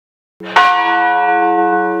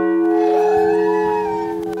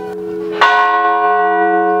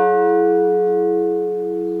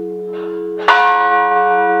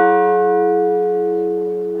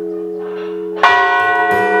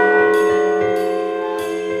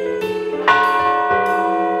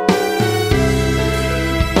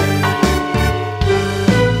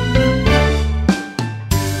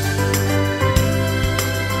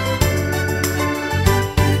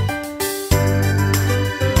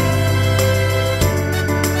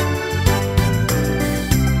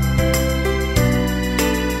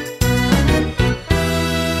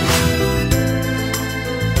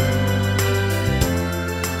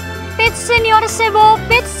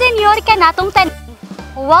natong tanan.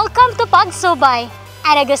 Welcome to Pagsubay,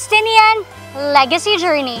 an Augustinian legacy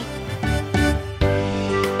journey.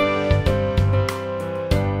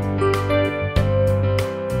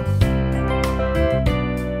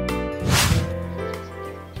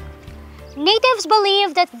 Natives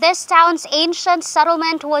believe that this town's ancient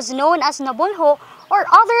settlement was known as Nabulho, or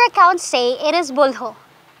other accounts say it is Bolho.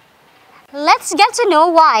 Let's get to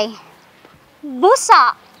know why.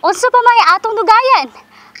 Busa, unsa pa may atong dugayan?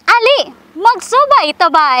 Ali, magsubay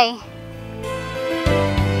tabay!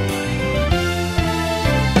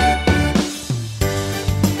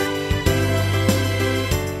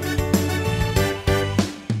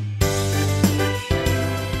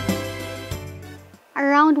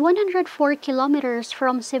 Around 104 kilometers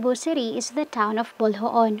from Cebu City is the town of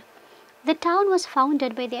Boljoon. The town was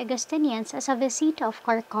founded by the Augustinians as a visita of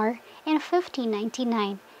Karkar in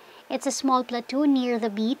 1599. It's a small plateau near the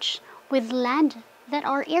beach with land that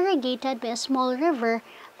are irrigated by a small river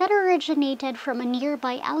that originated from a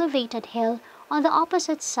nearby elevated hill on the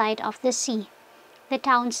opposite side of the sea. The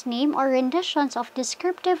town's name are renditions of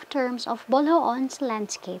descriptive terms of Boljoon's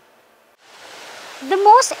landscape. The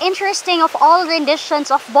most interesting of all renditions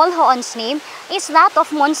of Boljoon's name is that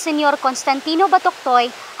of Monsignor Constantino Batoctoy,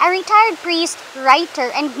 a retired priest,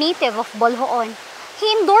 writer, and native of Boljoon.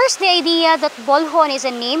 He endorsed the idea that Boljoon is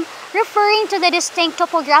a name referring to the distinct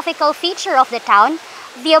topographical feature of the town,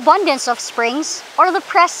 the abundance of springs, or the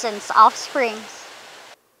presence of springs.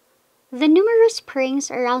 The numerous springs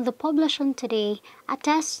around the poblacion today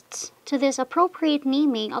attests to this appropriate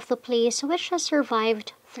naming of the place, which has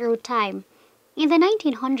survived through time. In the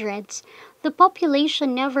 1900s, the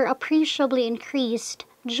population never appreciably increased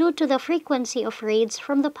due to the frequency of raids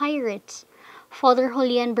from the pirates. Father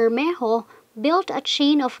Julian Bermejo built a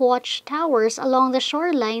chain of watchtowers along the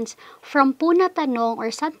shorelines from Punatanong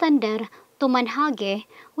or Santander to Manhague,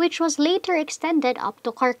 which was later extended up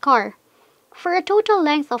to Karkar, for a total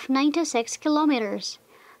length of 96 kilometers.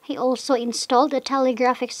 He also installed a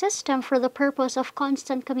telegraphic system for the purpose of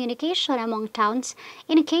constant communication among towns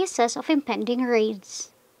in cases of impending raids.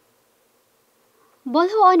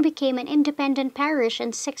 Boljoon became an independent parish in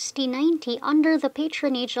 1690 under the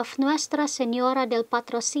patronage of Nuestra Señora del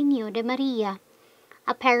Patrocinio de Maria.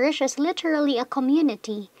 A parish is literally a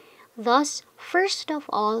community. Thus, first of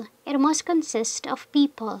all, it must consist of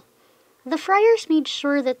people. The friars made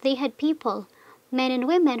sure that they had people, men and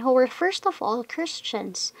women who were first of all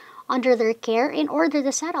Christians, under their care in order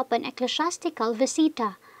to set up an ecclesiastical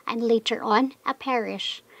visita, and later on, a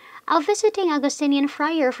parish. A visiting Augustinian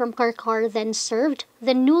friar from Karkar then served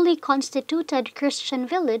the newly constituted Christian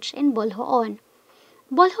village in Boljoon.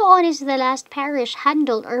 Boljoon is the last parish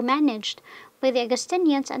handled or managed by the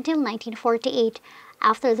Augustinians until 1948,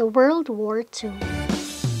 after the World War II.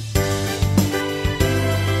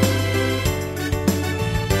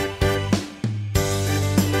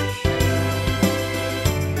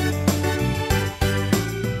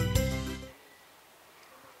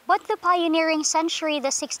 But the pioneering century, the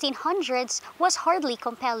 1600s, was hardly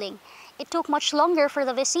compelling. It took much longer for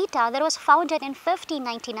the visita that was founded in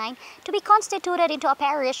 1599 to be constituted into a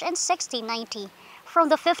parish in 1690. From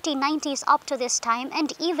the 1590s up to this time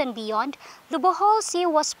and even beyond, the Bohol Sea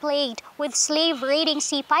was plagued with slave-raiding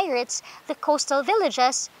sea pirates, the coastal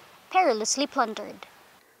villages perilously plundered.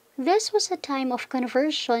 This was a time of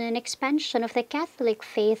conversion and expansion of the Catholic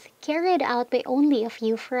faith carried out by only a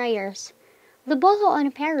few friars. The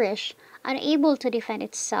Boljoon parish, unable to defend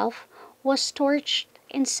itself, was torched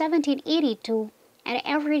in 1782, and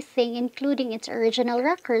everything, including its original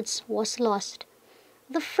records, was lost.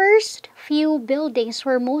 The first few buildings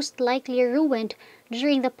were most likely ruined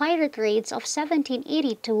during the pirate raids of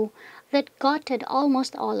 1782 that gutted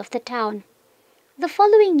almost all of the town. The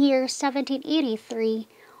following year, 1783,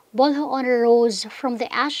 Boljoon arose from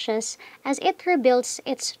the ashes as it rebuilds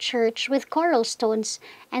its church with coral stones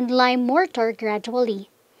and lime mortar gradually.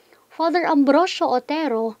 Father Ambrosio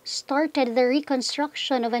Otero started the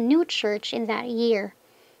reconstruction of a new church in that year.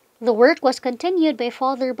 The work was continued by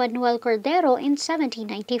Father Manuel Cordero in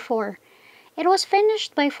 1794. It was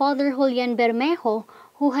finished by Father Julian Bermejo,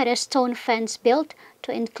 who had a stone fence built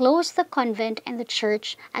to enclose the convent and the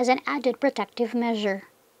church as an added protective measure.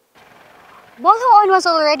 Boljoon was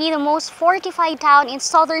already the most fortified town in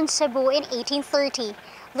southern Cebu in 1830.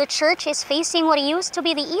 The church is facing what used to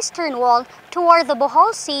be the eastern wall toward the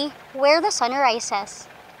Bohol Sea, where the sun rises.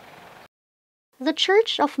 The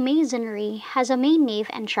church of masonry has a main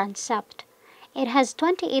nave and transept. It has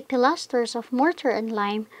 28 pilasters of mortar and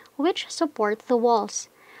lime which support the walls.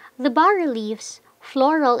 The bas-reliefs,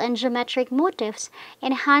 floral and geometric motifs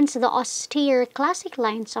enhance the austere classic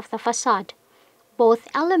lines of the facade. both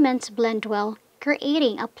elements blend well,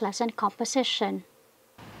 creating a pleasant composition.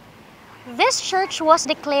 This church was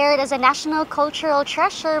declared as a National Cultural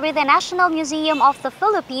Treasure by the National Museum of the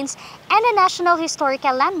Philippines and a National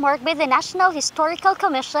Historical Landmark by the National Historical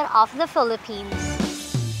Commission of the Philippines.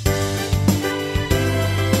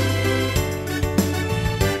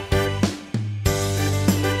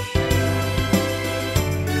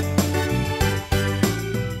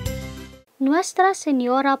 Nuestra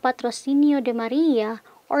Señora Patrocinio de Maria,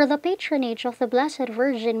 or the patronage of the Blessed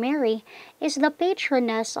Virgin Mary, is the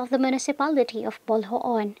patroness of the municipality of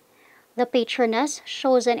Boljoon. The patroness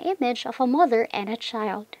shows an image of a mother and a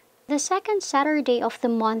child. The second Saturday of the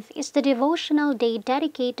month is the devotional day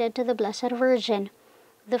dedicated to the Blessed Virgin.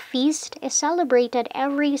 The feast is celebrated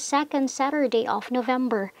every second Saturday of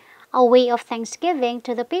November, a way of thanksgiving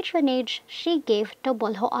to the patronage she gave to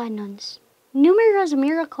Boljoanons. Numerous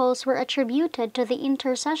miracles were attributed to the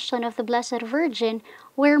intercession of the Blessed Virgin,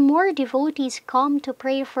 where more devotees come to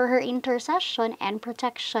pray for her intercession and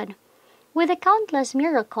protection. With the countless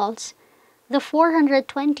miracles, the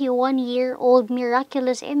 421-year-old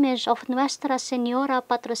miraculous image of Nuestra Señora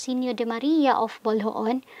Patrocinio de Maria of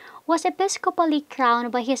Boljoon was episcopally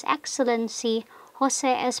crowned by His Excellency Jose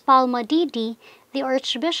Espalma Didi, the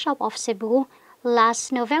Archbishop of Cebu,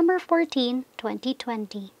 last November 14,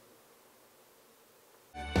 2020.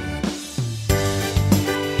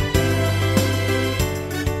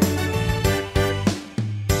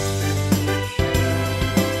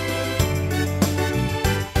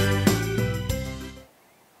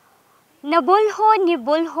 Nabulho,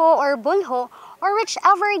 nibulho, or Bolho, or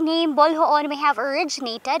whichever name Boljoon may have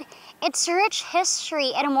originated, its rich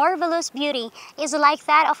history and marvelous beauty is like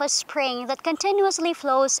that of a spring that continuously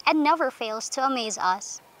flows and never fails to amaze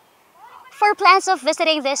us. For plans of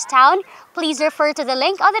visiting this town, please refer to the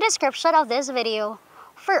link on the description of this video.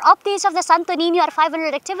 For updates of the Santo Niño at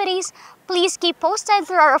 500 activities, please keep posted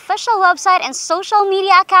through our official website and social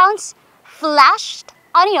media accounts flashed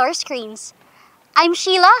on your screens. I'm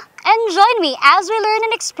Sheila, and join me as we learn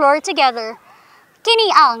and explore together.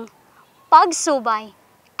 Kini ang Pagsubay,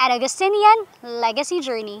 an Augustinian Legacy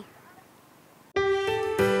Journey.